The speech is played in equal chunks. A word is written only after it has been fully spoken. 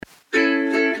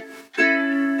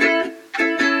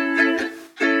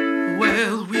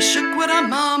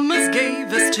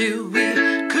till we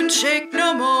couldn't shake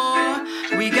no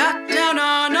more. We got down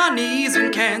on our knees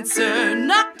when cancer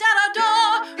knocked at our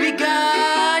door. We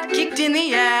got kicked in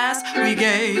the ass, we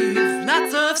gave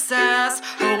lots of sass.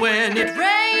 Oh, when it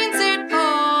rains, it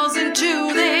pours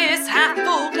into this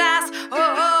half-full glass.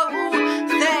 Oh,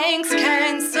 thanks,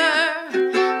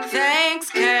 cancer. Thanks,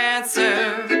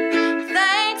 cancer.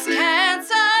 Thanks,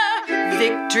 cancer.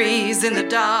 Victories in the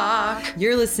dark.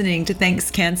 You're listening to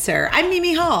Thanks, Cancer. I'm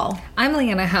Mimi Hall. I'm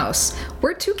Leanna House.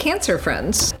 We're two cancer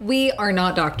friends. We are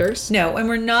not doctors. No, and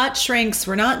we're not shrinks,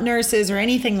 we're not nurses or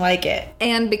anything like it.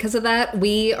 And because of that,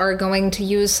 we are going to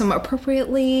use some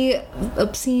appropriately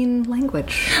obscene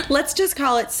language. Let's just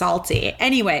call it salty.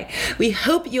 Anyway, we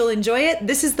hope you'll enjoy it.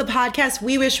 This is the podcast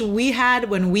we wish we had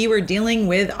when we were dealing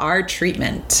with our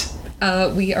treatment.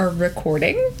 We are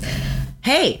recording.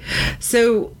 Hey,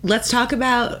 so let's talk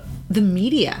about the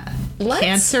media.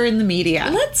 Cancer in the media.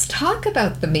 Let's talk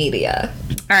about the media.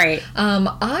 All right.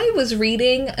 I was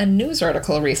reading a news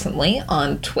article recently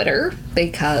on Twitter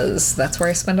because that's where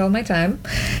I spend all my time.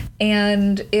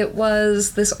 And it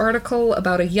was this article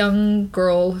about a young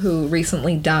girl who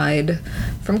recently died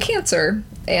from cancer.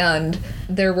 And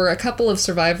there were a couple of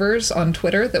survivors on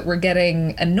Twitter that were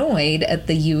getting annoyed at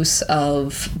the use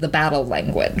of the battle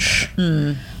language.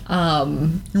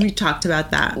 We talked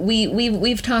about that.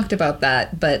 We've talked about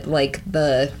that, but like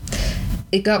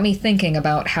it got me thinking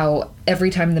about how every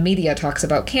time the media talks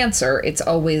about cancer, it's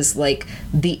always like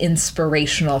the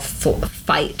inspirational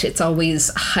fight. It's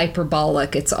always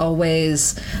hyperbolic. It's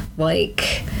always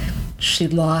like she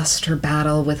lost her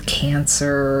battle with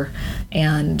cancer,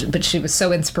 but she was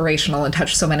so inspirational and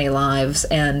touched so many lives.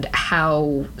 And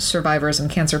how survivors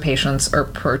and cancer patients are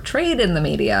portrayed in the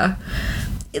media,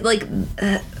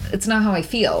 it's not how I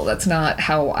feel. That's not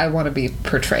how I want to be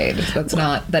portrayed.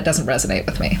 That doesn't resonate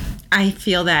with me. I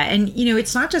feel that. And,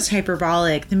 it's not just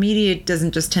hyperbolic. The media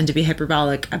doesn't just tend to be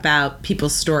hyperbolic about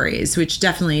people's stories, which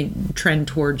definitely trend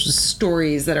towards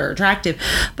stories that are attractive,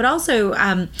 but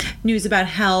also news about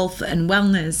health and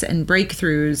wellness and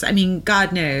breakthroughs. I mean,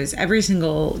 God knows, every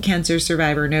single cancer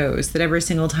survivor knows that every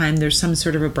single time there's some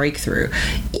sort of a breakthrough,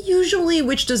 usually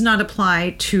which does not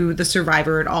apply to the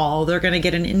survivor at all, they're going to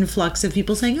get an influx of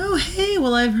people saying, oh, hey,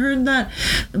 well, I've heard that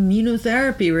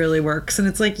immunotherapy really works. And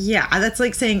it's like, yeah, that's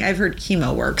like saying I've heard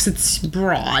chemo works. It's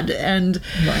broad and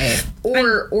right.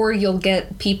 Or you'll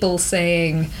get people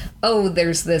saying, oh,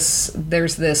 there's this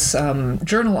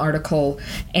journal article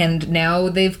and now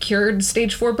they've cured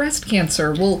stage 4 breast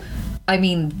cancer. Well, I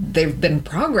mean, there've been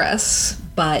progress,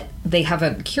 but they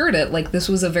haven't cured it. Like, this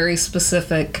was a very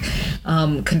specific,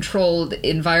 controlled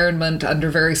environment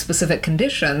under very specific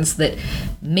conditions that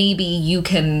maybe you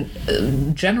can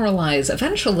generalize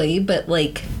eventually, but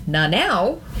like, not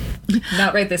now.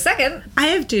 Not right this second. I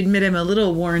have to admit I'm a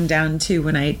little worn down too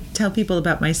when I tell people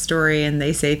about my story and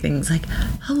they say things like,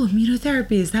 oh,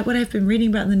 immunotherapy, is that what I've been reading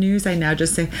about in the news? I now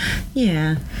just say,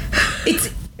 yeah. It's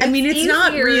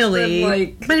not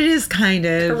really, but it is kind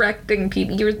of. Correcting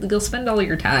people. You'll spend all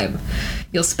your time.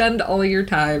 You'll spend all your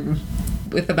time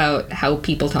with about how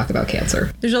people talk about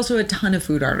cancer. There's also a ton of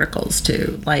food articles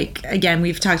too. Like, again,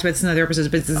 we've talked about this in other episodes,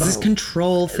 but it's this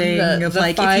control thing of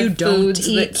like, if you don't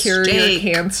eat that cure steak,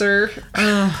 your cancer.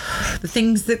 The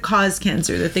things that cause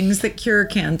cancer, the things that cure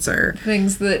cancer.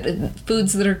 Foods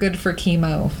that are good for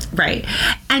chemo. Right.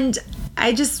 And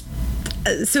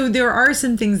so there are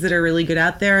some things that are really good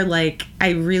out there. Like,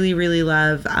 I really, really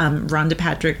love Rhonda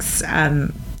Patrick's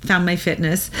Found My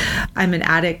Fitness. I'm an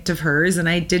addict of hers, and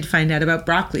I did find out about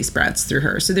broccoli sprouts through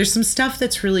her. So there's some stuff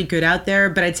that's really good out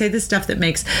there, but I'd say the stuff that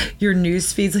makes your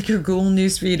news feeds, like your Google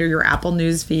news feed or your Apple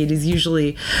news feed, is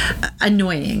usually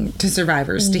annoying to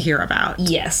survivors to hear about.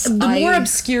 Yes. The more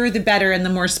obscure, the better, and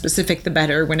the more specific, the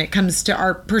better when it comes to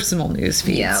our personal news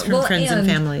feeds from friends and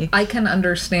family. I can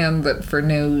understand that for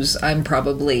news, I'm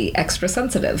probably extra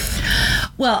sensitive.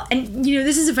 Well, and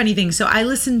this is a funny thing. So I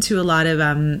listen to a lot of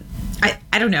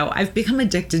I don't know. I've become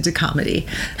addicted to comedy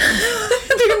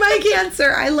through my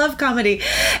cancer. I love comedy.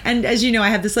 And as you know, I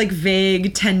have this like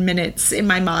vague 10 minutes in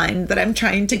my mind that I'm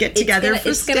trying to get together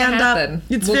for stand-up.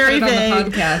 It's very vague, on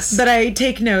the podcast. But I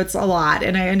take notes a lot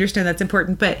and I understand that's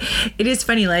important. But it is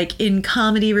funny, like in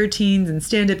comedy routines and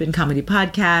stand-up and comedy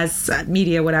podcasts,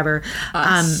 media, whatever.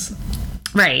 Us.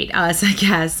 Right. Us, I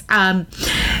guess.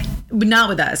 But not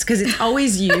with us, because it's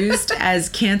always used as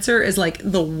cancer is like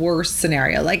the worst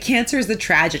scenario. Like, cancer is the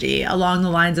tragedy along the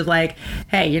lines of like,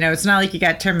 hey, it's not like you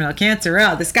got terminal cancer.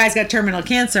 Oh, this guy's got terminal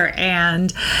cancer.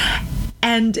 And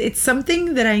it's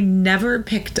something that I never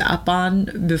picked up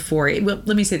on before. Well,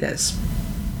 let me say this.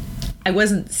 I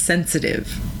wasn't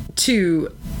sensitive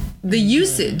to the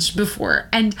usage before.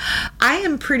 And I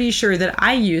am pretty sure that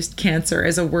I used cancer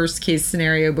as a worst case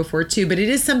scenario before too, but it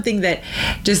is something that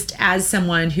just as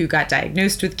someone who got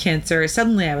diagnosed with cancer,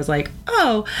 suddenly I was like,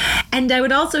 oh. And I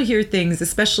would also hear things,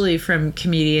 especially from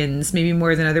comedians, maybe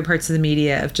more than other parts of the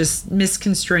media, of just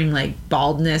misconstruing like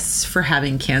baldness for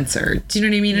having cancer. Do you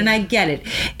know what I mean? Yeah. And I get it.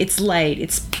 It's light,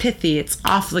 it's pithy, it's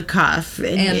off the cuff.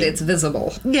 And it's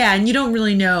visible. Yeah, and you don't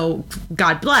really know,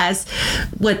 God bless,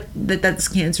 what that's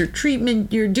cancer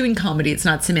treatment. You're doing comedy, it's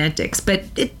not semantics. But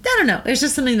I don't know, there's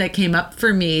just something that came up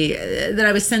for me that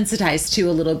I was sensitized to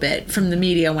a little bit from the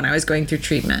media when I was going through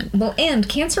treatment. Well, and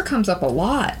cancer comes up a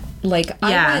lot. Like,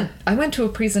 I went to a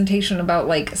presentation about,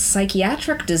 like,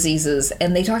 psychiatric diseases,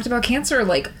 and they talked about cancer,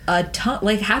 like, a ton,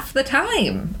 like, half the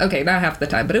time. Okay, not half the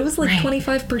time, but it was, like,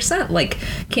 25%. Like,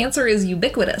 cancer is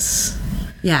ubiquitous.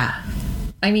 Yeah.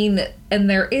 I mean, and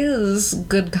there is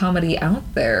good comedy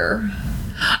out there.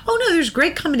 Oh, no, there's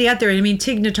great comedy out there. I mean,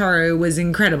 Tig Notaro was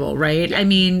incredible, right? Yeah. I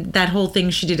mean, that whole thing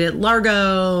she did at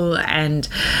Largo, and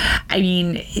I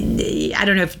mean, I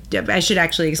don't know if I should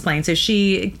actually explain. So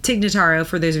Tig Notaro,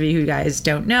 for those of you who guys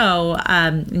don't know,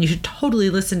 and you should totally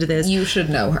listen to this. You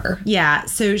should know her. Yeah.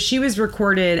 So she was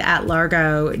recorded at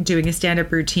Largo doing a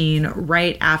stand-up routine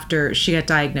right after she got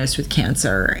diagnosed with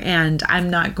cancer. And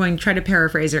I'm not going to try to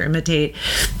paraphrase or imitate.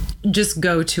 Just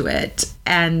go to it.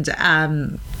 And,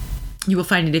 you will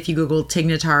find it if you Google Tig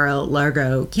Notaro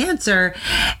Largo cancer,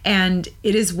 and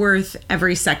it is worth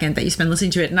every second that you spend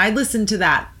listening to it. And I listened to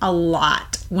that a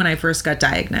lot when I first got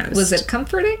diagnosed. Was it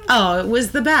comforting? Oh, it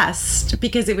was the best,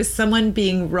 because it was someone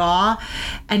being raw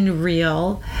and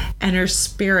real, and her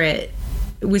spirit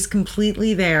was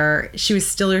completely there. She was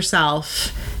still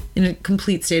herself in a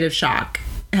complete state of shock,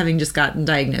 having just gotten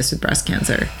diagnosed with breast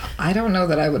cancer. I don't know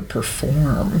that I would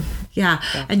perform. Yeah.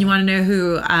 And you want to know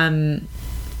who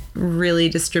really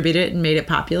distributed it and made it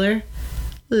popular?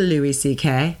 Louis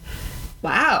C.K.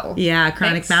 Wow. Yeah,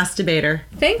 chronic masturbator.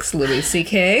 Thanks, Louis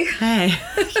C.K. Hey.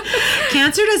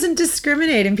 Cancer doesn't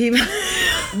discriminate in people.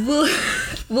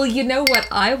 Well, you know what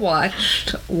I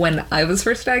watched when I was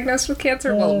first diagnosed with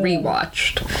cancer? Well,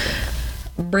 rewatched.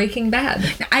 Breaking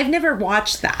Bad. I've never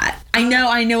watched that.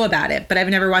 I know about it, but I've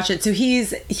never watched it. So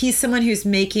he's someone who's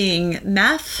making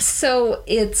meth. So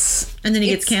and then he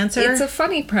gets cancer. It's a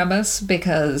funny premise,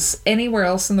 because anywhere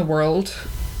else in the world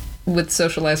with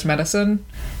socialized medicine,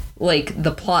 like,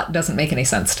 the plot doesn't make any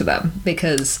sense to them,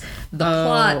 because the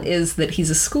plot is that he's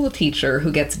a school teacher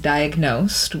who gets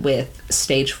diagnosed with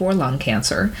stage 4 lung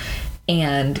cancer,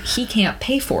 and he can't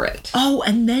pay for it. Oh,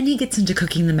 and then he gets into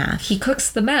cooking the meth. He cooks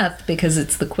the meth because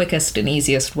it's the quickest and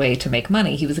easiest way to make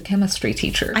money. He was a chemistry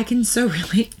teacher. I can so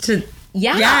relate to...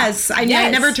 Yeah. Yes. I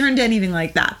never turned to anything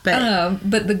like that.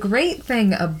 But the great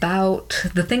thing about...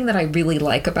 The thing that I really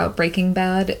like about Breaking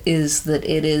Bad is that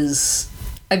it is...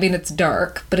 I mean, it's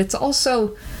dark, but it's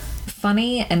also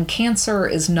funny, and cancer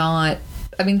is not...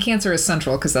 I mean, cancer is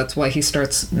central, because that's why he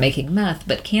starts making meth,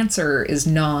 but cancer is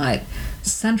not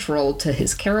central to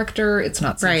his character. It's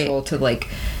not central to,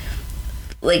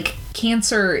 like,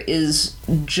 cancer is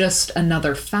just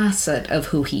another facet of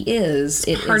who he is.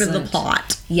 It's part of the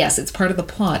plot. Yes, it's part of the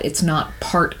plot. It's not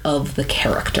part of the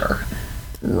character.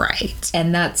 Right.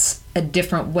 And that's a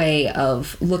different way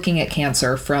of looking at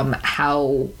cancer from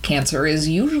how cancer is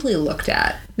usually looked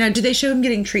at. Now, do they show him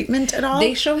getting treatment at all?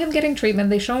 They show him getting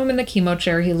treatment. They show him in the chemo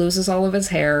chair. He loses all of his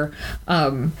hair.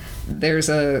 There's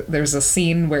a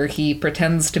scene where he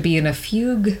pretends to be in a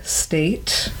fugue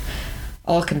state,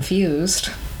 all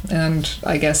confused. And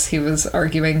I guess he was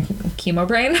arguing chemo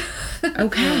brain.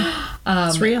 Okay.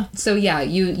 It's real. So yeah,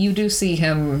 you do see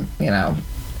him,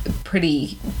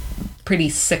 pretty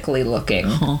sickly looking.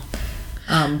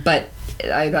 But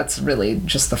that's really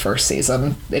just the first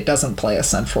season. It doesn't play a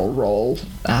central role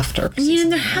after. I mean,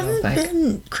 and there hasn't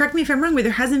been, correct me if I'm wrong, but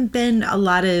there hasn't been a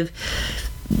lot of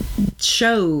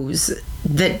shows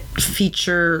that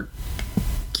feature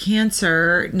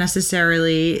cancer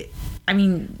necessarily. I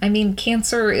mean,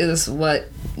 cancer is what,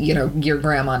 your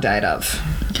grandma died of.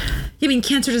 I mean,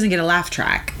 cancer doesn't get a laugh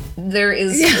track. There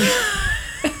is...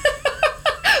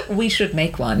 We should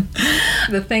make one.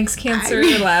 The Thanks Cancer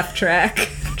laugh track.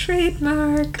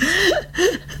 Trademark.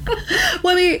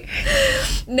 Well,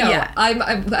 no, yeah.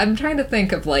 I'm trying to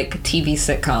think of, like, TV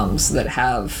sitcoms that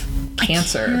have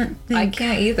cancer. I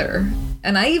can't either.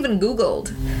 And I even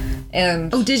Googled.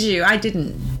 And oh, did you? I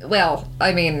didn't. Well,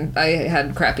 I mean, I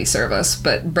had crappy service,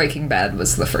 but Breaking Bad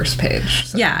was the first page.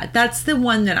 So. Yeah, that's the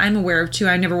one that I'm aware of, too.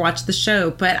 I never watched the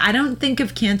show, but I don't think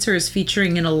of cancer as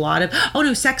featuring in a lot of... Oh,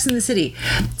 no, Sex and the City.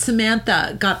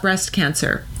 Samantha got breast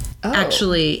cancer,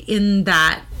 actually, in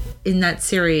that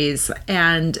series.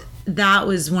 And that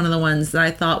was one of the ones that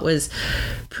I thought was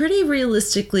pretty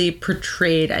realistically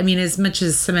portrayed. I mean, as much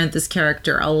as Samantha's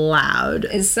character allowed.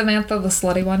 Is Samantha the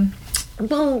slutty one?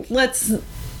 Well, let's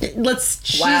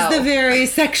she's Wow. the very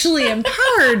sexually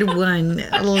empowered one,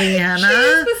 Leanna.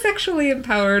 She's the sexually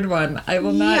empowered one. I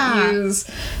will not Yeah. use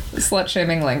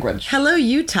slut-shaming language. Hello,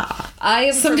 Utah. I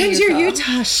am Sometimes from your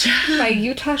Utah. Utah shows. My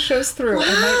Utah shows through. Wow,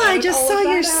 might I edit just all saw of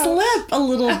your that out. slip a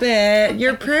little bit.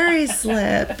 Your prairie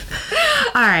slip.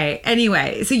 All right.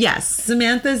 Anyway, so yes,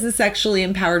 Samantha's the sexually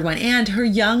empowered one, and her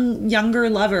younger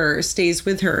lover stays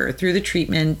with her through the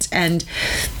treatment, and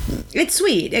it's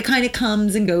sweet. It kind of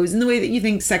comes and goes in the way that you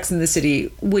think Sex and the City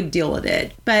would deal with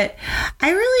it. But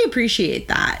I really appreciate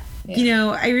that. Yeah. You know,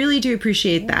 I really do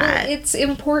appreciate that. Well, it's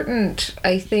important,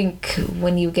 I think,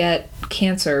 when you get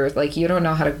cancer, like, you don't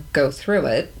know how to go through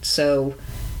it, so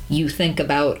you think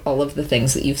about all of the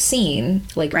things that you've seen.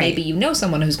 Like, Right. maybe you know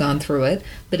someone who's gone through it,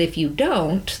 but if you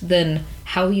don't, then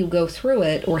how you go through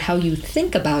it or how you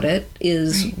think about it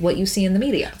is what you see in the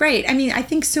media. Right. I mean, I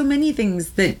think so many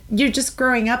things that you're just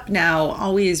growing up now,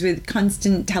 always with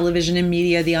constant television and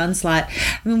media, the onslaught.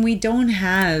 I mean, we don't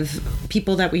have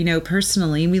people that we know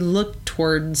personally. We look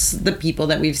towards the people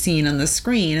that we've seen on the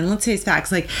screen. And let's face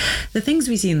facts, like the things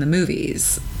we see in the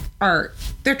movies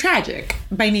they're tragic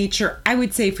by nature, I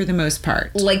would say, for the most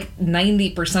part. Like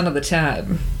 90% of the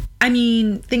time. I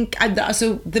mean,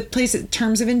 so the place,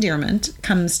 Terms of Endearment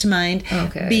comes to mind.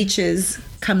 Okay. Beaches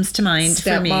comes to mind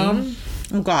for me. Stepmom.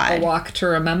 Oh, God. A Walk to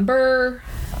Remember.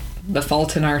 The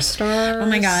Fault in Our Stars. Oh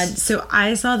my God. So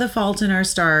I saw The Fault in Our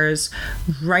Stars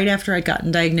right after I'd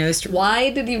gotten diagnosed. Why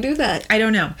did you do that? I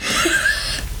don't know.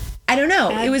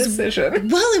 Bad It was decision.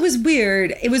 Well, it was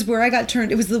weird. It was where I got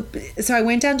turned. So I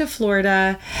went down to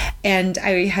Florida, and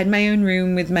I had my own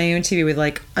room with my own TV with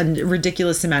like a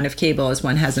ridiculous amount of cable as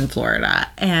one has in Florida,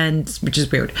 and which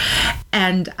is weird.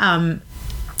 And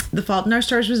The Fault in Our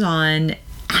Stars was on.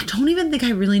 I don't even think I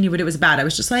really knew what it was about. I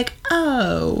was just like,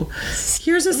 oh,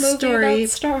 here's a Movie story. about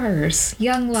stars.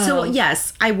 Young love. So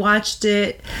yes, I watched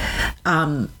it.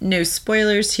 No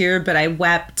spoilers here, but I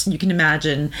wept. You can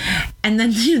imagine. And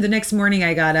then the next morning,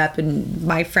 I got up, and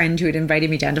my friend who had invited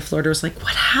me down to Florida was like,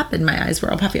 "What happened?" My eyes were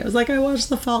all puffy. I was like, "I watched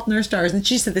The Fault in Our Stars," and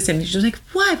she said the same thing. She was like,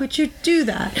 "Why would you do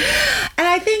that?" And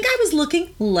I think I was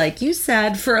looking, like you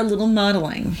said, for a little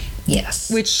modeling,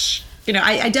 Yes. which. You know,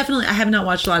 I definitely, I have not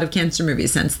watched a lot of cancer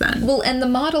movies since then. Well, and the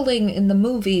modeling in the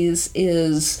movies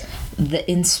is the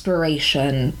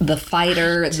inspiration, the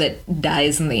fighter that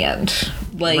dies in the end.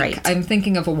 Like, Right. I'm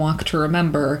thinking of A Walk to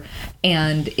Remember,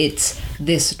 and it's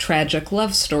this tragic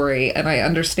love story, and I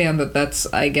understand that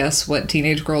that's, I guess, what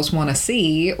teenage girls want to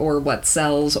see, or what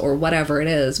sells, or whatever it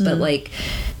is, but, like,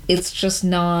 it's just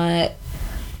not,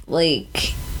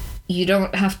 like, you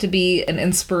don't have to be an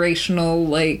inspirational,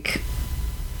 like,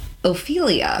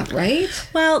 Ophelia, right?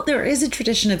 Well, there is a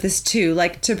tradition of this too.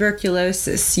 Like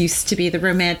tuberculosis used to be the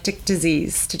romantic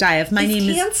disease to die of. My name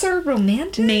is Cancer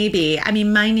romantic? maybe. I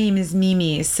mean, my name is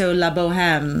Mimi, so La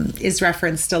Boheme is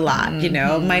referenced a lot. You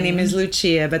know, my name is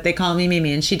Lucia, but they call me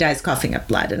Mimi, and she dies coughing up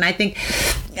blood. And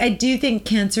I do think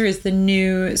cancer is the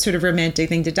new sort of romantic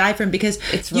thing to die from because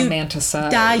It's you romanticized.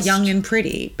 die young and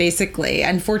pretty, basically.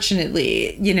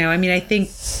 Unfortunately, you know, I mean, I think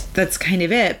that's kind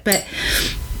of it, but.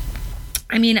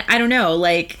 I mean, I don't know,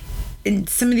 like, in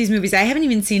some of these movies, I haven't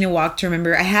even seen A Walk to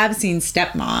Remember. I have seen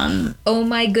Stepmom. Oh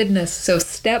my goodness. So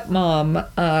Stepmom,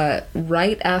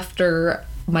 right after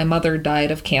my mother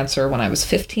died of cancer when I was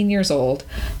 15 years old,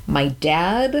 my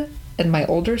dad and my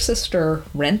older sister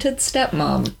rented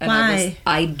Stepmom. And Why?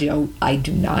 I do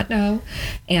not know.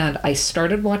 And I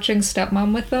started watching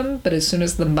Stepmom with them, but as soon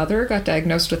as the mother got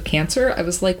diagnosed with cancer, I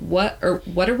was like, what are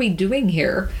we doing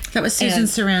here? That was Susan And-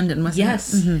 Sarandon, wasn't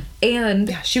Yes. it? And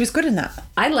Yeah, she was good in that.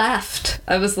 I left.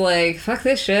 I was like, fuck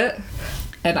this shit.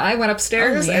 And I went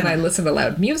upstairs Oh, yeah. and I listened to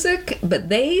loud music, but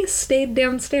they stayed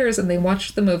downstairs and they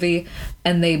watched the movie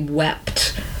and they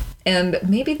wept. And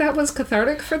maybe that was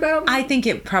cathartic for them. I think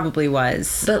it probably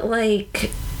was. But, like,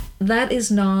 that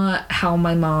is not how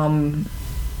my mom...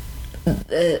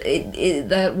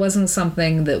 that wasn't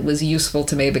something that was useful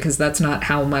to me because that's not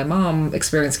how my mom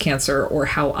experienced cancer or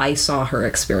how I saw her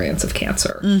experience of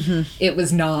cancer. Mm-hmm. It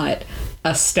was not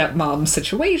a stepmom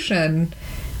situation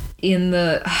in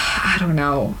the, I don't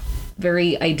know,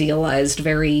 very idealized,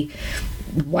 very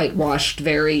whitewashed,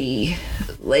 very,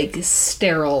 like,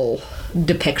 sterile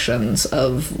depictions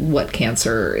of what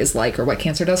cancer is like or what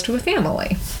cancer does to a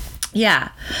family. Yeah.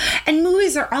 And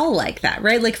movies are all like that,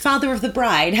 right? Like Father of the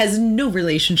Bride has no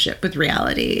relationship with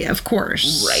reality, of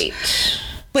course. Right.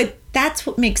 But that's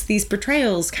what makes these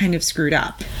portrayals kind of screwed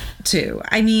up. too.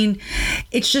 I mean,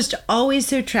 it's just always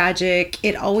so tragic.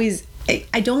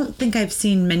 I don't think I've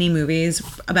seen many movies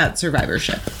about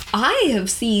survivorship. I have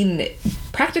seen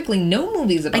practically no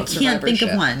movies about survivorship. I can't think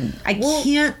of one. I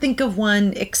can't think of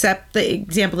one except the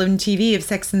example on TV of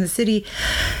Sex and the City.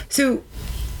 So,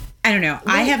 I don't know.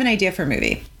 I have an idea for a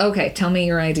movie. Okay, tell me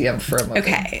your idea for a movie.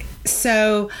 Okay,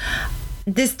 so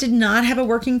this did not have a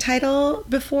working title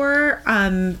before,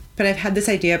 but I've had this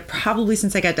idea probably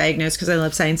since I got diagnosed because I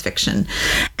love science fiction.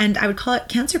 And I would call it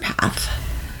Cancer Path.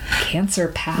 Cancer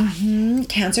Path. Mm-hmm.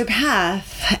 Cancer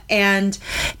Path. And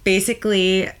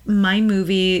basically, my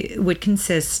movie would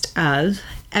consist of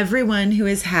everyone who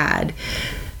has had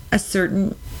a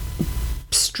certain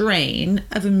strain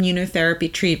of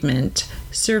immunotherapy treatment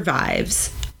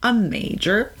survives a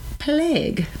major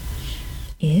plague.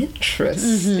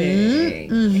 Interesting.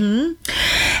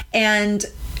 And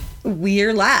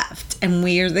we're left, and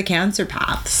we're the cancer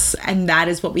paths, and that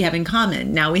is what we have in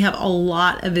common. Now we have a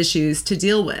lot of issues to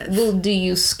deal with. Well, do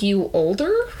you skew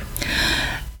older?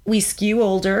 We skew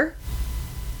older.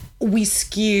 We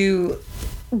skew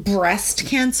breast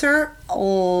cancer,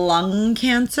 lung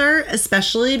cancer,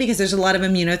 especially because there's a lot of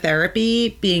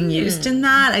immunotherapy being used in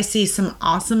that. I see some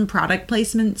awesome product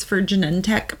placements for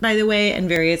Genentech, by the way, and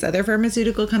various other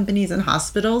pharmaceutical companies and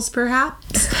hospitals,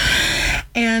 perhaps.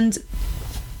 And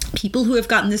people who have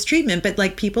gotten this treatment, but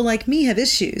like people like me have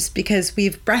issues because we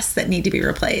have breasts that need to be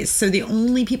replaced. So the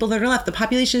only people that are left, the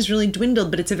population is really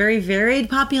dwindled, but it's a very varied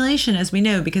population, as we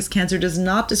know, because cancer does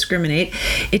not discriminate.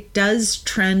 It does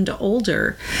trend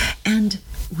older, and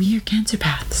we are cancer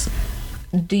paths.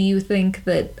 Do you think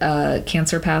that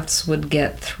cancer paths would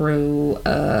get through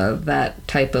that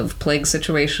type of plague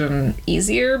situation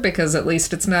easier because at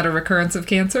least it's not a recurrence of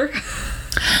cancer?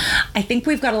 I think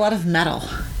we've got a lot of metal.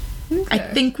 Okay. I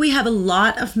think we have a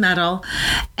lot of metal,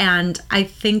 and I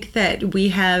think that we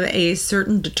have a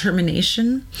certain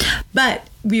determination, but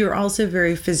we are also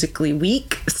very physically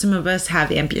weak. Some of us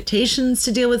have amputations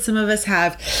to deal with. Some of us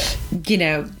have,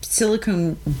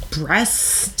 silicone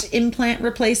breast implant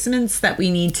replacements that we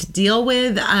need to deal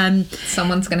with.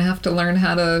 Someone's going to have to learn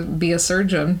how to be a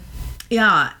surgeon.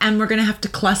 Yeah, and we're going to have to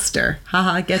cluster.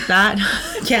 Haha, get that?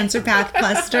 Cancer path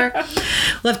cluster.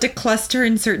 We'll have to cluster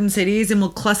in certain cities, and we'll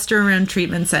cluster around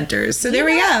treatment centers. So there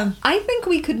we go. I think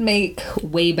we could make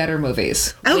way better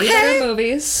movies. Okay. Way better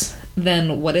movies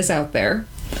than what is out there.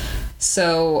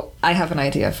 So I have an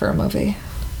idea for a movie.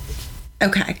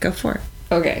 Okay, go for it.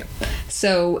 Okay.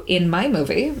 So in my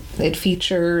movie, it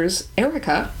features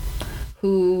Erica,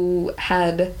 who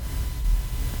had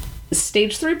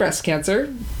stage 3 breast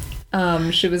cancer.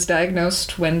 She was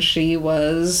diagnosed when she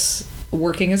was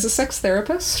working as a sex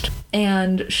therapist,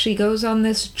 and she goes on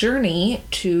this journey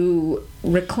to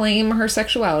reclaim her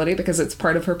sexuality because it's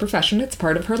part of her profession, it's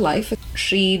part of her life.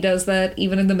 She does that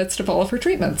even in the midst of all of her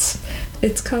treatments.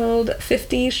 It's called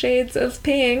 50 Shades of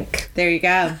Pink. There you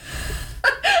go.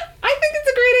 I think it's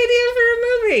a great idea for a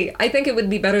movie. I think it would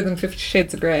be better than 50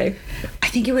 Shades of Grey. I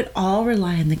think it would all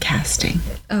rely on the casting.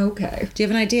 Okay. Do you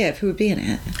have an idea of who would be in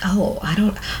it? Oh, I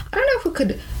don't know who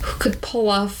could pull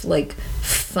off like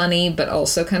funny but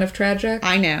also kind of tragic.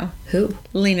 I know. Who?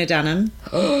 Lena Dunham.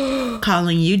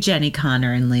 Calling you Jenny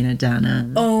Connor and Lena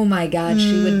Dunham. Oh my God,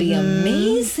 she would be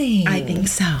amazing. I think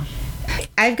so.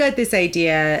 I've got this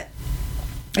idea.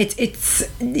 It's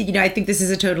I think this is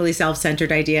a totally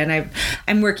self-centered idea, and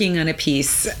I'm working on a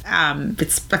piece. I've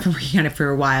been working on it for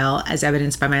a while, as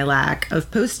evidenced by my lack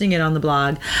of posting it on the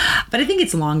blog, but I think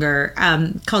it's longer,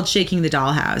 called Shaking the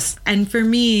Dollhouse. And for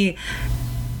me,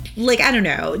 I don't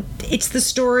know, it's the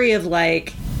story of I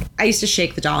used to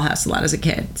shake the dollhouse a lot as a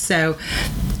kid. So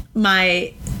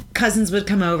my cousins would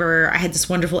come over. I had this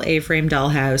wonderful A-frame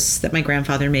dollhouse that my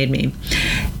grandfather made me.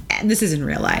 And this is in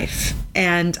real life.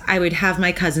 And I would have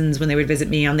my cousins, when they would visit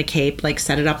me on the Cape,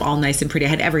 set it up all nice and pretty. I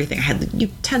had everything. I had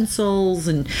utensils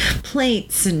and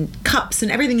plates and cups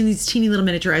and everything in these teeny little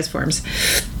miniaturized forms.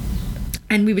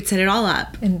 And we would set it all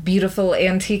up. And beautiful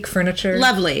antique furniture.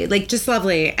 Lovely. Just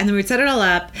lovely. And then we would set it all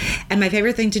up. And my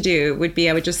favorite thing to do would be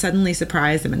I would just suddenly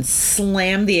surprise them and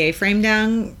slam the A-frame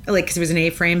down. Because it was an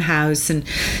A-frame house. And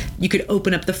you could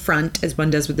open up the front, as one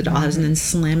does with the dollhouse, and then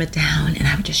slam it down. And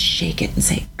I would just shake it and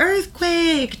say,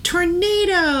 earthquake,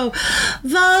 tornado,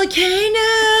 volcano.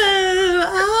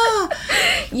 Oh.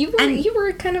 You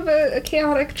were kind of a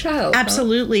chaotic child.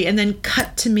 Absolutely. Huh? And then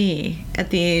cut to me at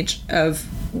the age of...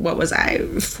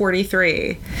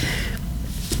 43,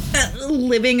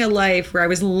 living a life where I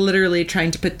was literally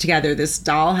trying to put together this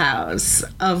dollhouse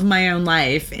of my own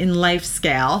life in life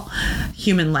scale,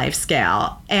 human life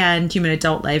scale, and human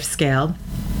adult life scale.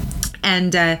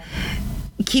 And,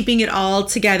 keeping it all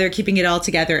together,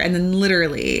 and then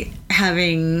literally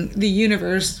having the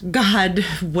universe, God,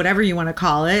 whatever you want to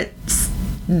call it,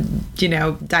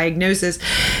 diagnosis,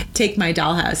 take my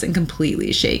dollhouse and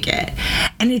completely shake it.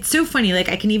 And it's so funny. Like,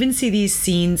 I can even see these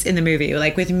scenes in the movie,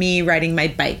 like with me riding my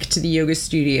bike to the yoga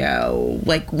studio,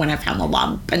 like when I found the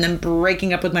lump, and then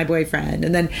breaking up with my boyfriend,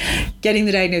 and then getting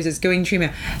the diagnosis, going to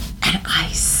treatment. And I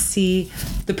see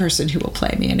the person who will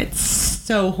play me, and it's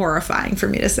so horrifying for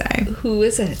me to say. Who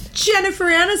is it? Jennifer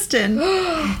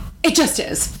Aniston. It just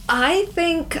is. I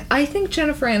think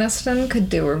Jennifer Aniston could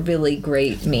do a really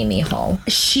great Mimi Hall.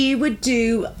 She would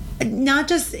do, not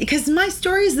just because my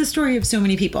story is the story of so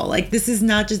many people. Like, this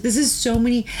is so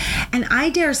many, and I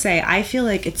dare say I feel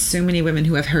like it's so many women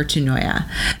who have Hirschinoya,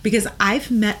 because I've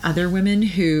met other women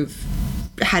who've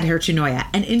had Hirschinoya,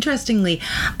 and interestingly,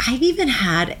 I've even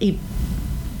had a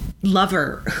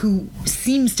lover who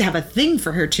seems to have a thing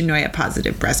for Hirschinoya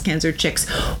positive breast cancer chicks.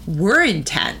 We're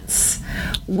intense.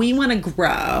 We want to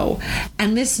grow.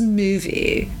 And this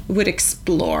movie would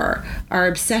explore our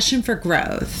obsession for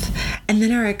growth and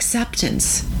then our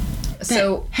acceptance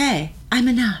that, hey, I'm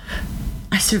enough.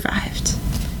 I survived.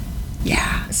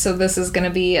 Yeah. So this is going to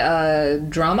be a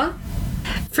drama?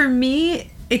 For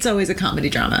me, it's always a comedy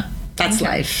drama. That's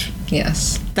life.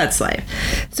 Yes. That's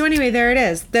life. So anyway, there it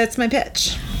is. That's my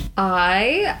pitch.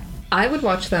 I would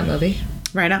watch that movie.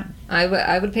 Right on.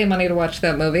 I would pay money to watch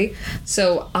that movie.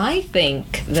 So I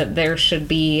think that there should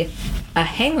be a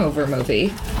hangover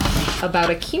movie about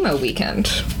a chemo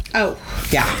weekend. Oh,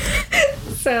 yeah.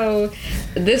 So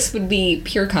this would be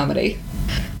pure comedy.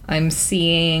 I'm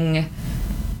seeing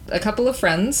a couple of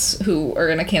friends who are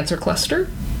in a cancer cluster,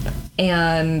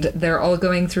 and they're all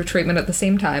going through treatment at the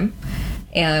same time.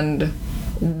 And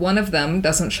one of them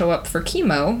doesn't show up for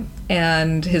chemo,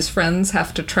 and his friends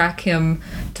have to track him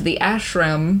to the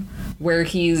ashram where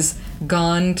he's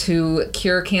gone to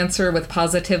cure cancer with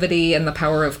positivity and the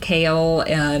power of kale,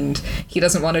 and he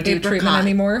doesn't want to do treatment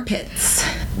anymore. Pits.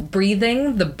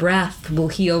 Breathing the breath will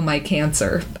heal my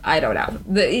cancer. I don't know.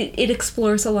 It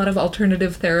explores a lot of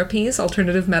alternative therapies,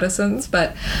 alternative medicines,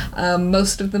 but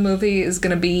most of the movie is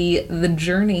going to be the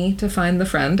journey to find the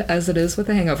friend, as it is with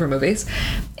the hangover movies.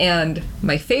 And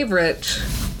my favorite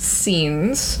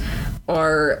scenes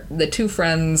are the two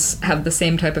friends have the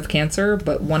same type of cancer,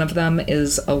 but one of them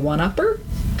is a one-upper.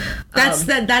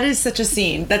 That is such a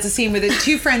scene. That's a scene with the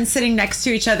two friends sitting next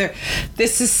to each other.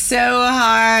 This is so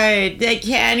hard. I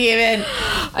can't even.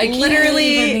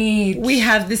 We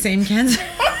have the same cancer.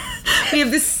 We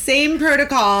have the same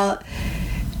protocol.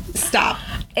 Stop.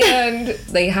 And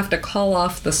they have to call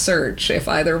off the search if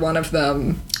either one of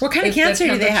them. What kind of cancer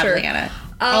do they have, Leanna?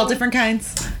 All different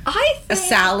kinds? A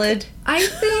salad? I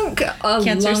think a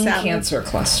lung cancer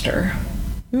cluster.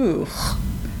 Ooh.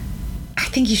 I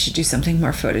think you should do something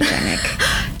more photogenic.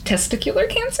 Testicular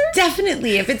cancer?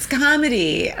 Definitely, if it's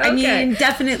comedy. Okay. I mean,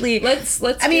 definitely. Let's.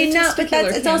 I mean, no, but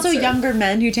it's also younger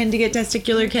men who tend to get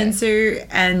testicular cancer,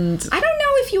 and I don't know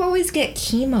if you always get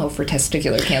chemo for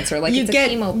testicular cancer. Like you it's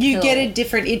get a chemo pill. You get a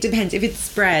different. It depends. If it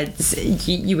spreads,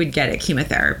 you would get a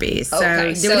chemotherapy. So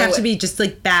okay, there would have to be just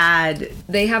like bad.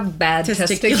 They have bad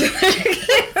testicular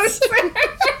cancer.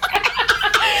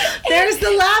 There's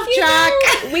the laugh track.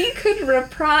 We could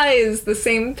reprise the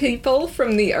same people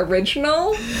from the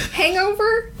original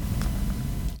Hangover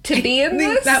to be in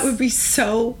this. That would be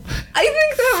so I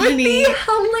think that funny. would be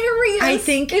hilarious. I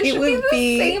think it would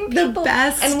be the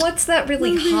best. And what's that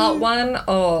really hot one?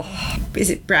 Oh. Is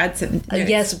it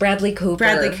yes, Bradley Cooper.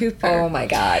 Bradley Cooper. Oh my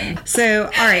God. So,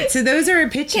 all right. So those are our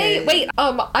pitches. Hey, wait.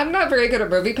 I'm not very good at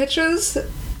movie pitches.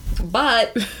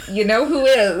 But you know who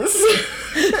is?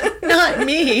 Not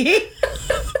me.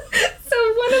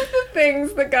 So one of the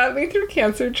things that got me through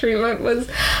cancer treatment was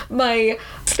my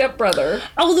stepbrother.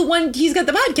 Oh, the one, he's got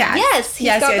the podcast. Yes, he's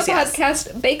got the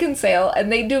podcast Bacon Sale,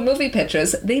 and they do movie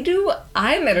pitches.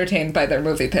 I'm entertained by their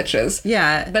movie pitches.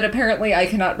 Yeah. But apparently I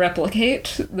cannot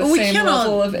replicate the same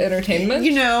level of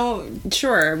entertainment.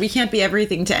 Sure, we can't be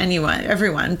everything to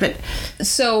everyone, but...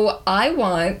 So I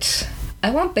want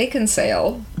Bacon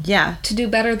Sale to do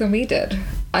better than we did.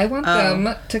 I want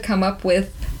them to come up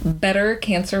with better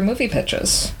cancer movie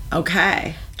pitches.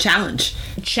 Okay.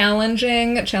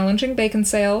 Challenging Bacon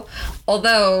Sale.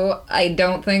 Although I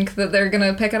don't think that they're going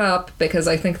to pick it up because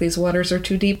I think these waters are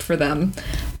too deep for them.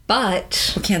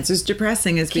 But Cancer's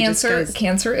depressing, as we discussed.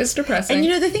 cancer is depressing. And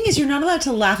you know, the thing is, you're not allowed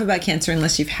to laugh about cancer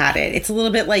unless you've had it. It's a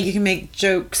little bit like you can make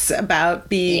jokes about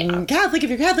being Catholic if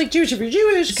you're Catholic, Jewish if you're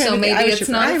Jewish. So maybe it's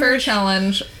not a fair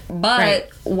challenge. But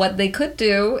what they could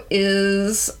do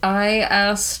is I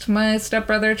asked my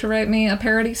stepbrother to write me a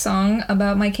parody song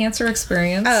about my cancer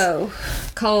experience. Oh.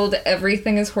 Called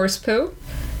Everything is Horse Poo.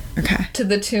 Okay. To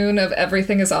the tune of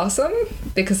Everything is Awesome,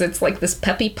 because it's like this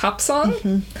peppy pop song.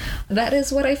 Mm-hmm. That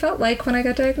is what I felt like when I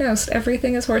got diagnosed.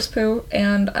 Everything is horse poo,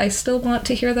 and I still want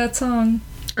to hear that song.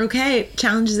 Okay,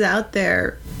 challenge is out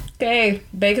there. Okay,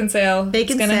 bacon sale.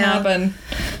 It's gonna happen.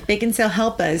 Bacon sale,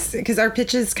 help us, because our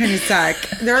pitches kind of suck.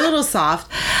 They're a little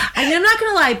soft. I mean, I'm not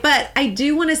gonna lie, but I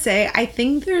do want to say I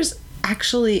think there's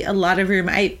actually a lot of room.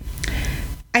 I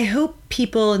hope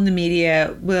people in the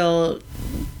media will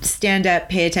stand up,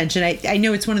 pay attention. I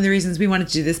know it's one of the reasons we wanted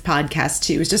to do this podcast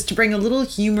too, is just to bring a little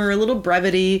humor, a little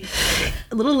brevity,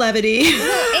 a little levity.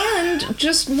 And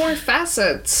just more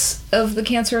facets of the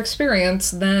cancer experience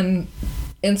than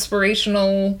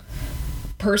inspirational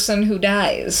person who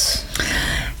dies.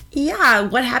 Yeah,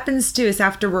 what happens to us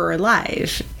after we're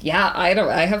alive? Yeah, I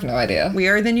have no idea. We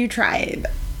are the new tribe.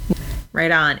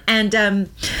 Right on. And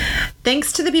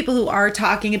thanks to the people who are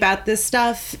talking about this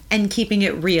stuff and keeping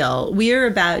it real. We are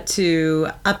about to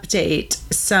update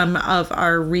some of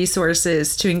our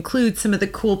resources to include some of the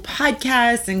cool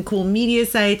podcasts and cool media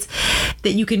sites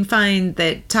that you can find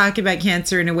that talk about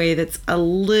cancer in a way that's a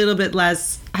little bit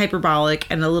less hyperbolic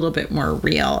and a little bit more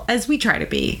real, as we try to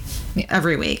be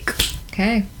every week.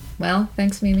 Okay. Well,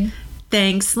 thanks, Mimi.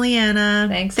 Thanks, Leanna.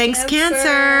 Thanks,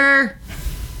 Cancer.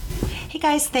 Hey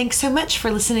guys, thanks so much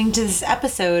for listening to this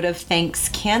episode of Thanks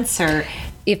Cancer.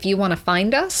 If you want to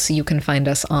find us, you can find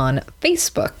us on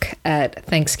Facebook at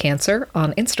Thanks Cancer,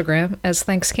 on Instagram as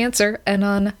Thanks Cancer, and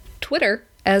on Twitter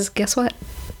as, guess what?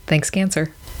 Thanks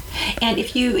Cancer. And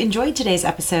if you enjoyed today's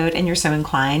episode and you're so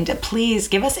inclined, please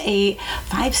give us a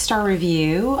 5-star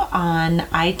review on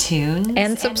iTunes.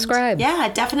 And subscribe. Yeah,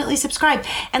 definitely subscribe.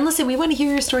 And listen, we want to hear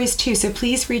your stories too, so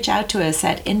please reach out to us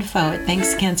at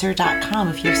info@thankscancer.com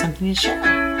if you have something to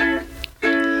share.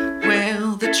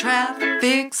 Well, the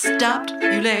traffic stopped.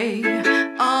 You lay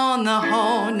on the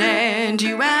horn and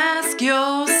you ask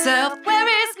yourself, where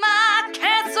is my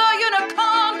cancer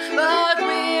unicorn? But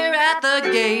we're at the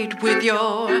gate with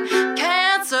your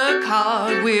cancer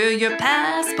card. We're your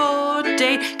passport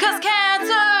date, 'cause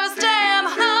cancer's damn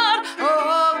hard.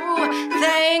 Oh,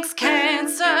 thanks,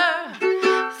 cancer.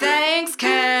 Thanks,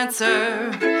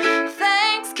 cancer.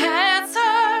 Thanks,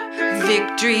 cancer.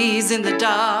 Victories in the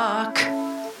dark.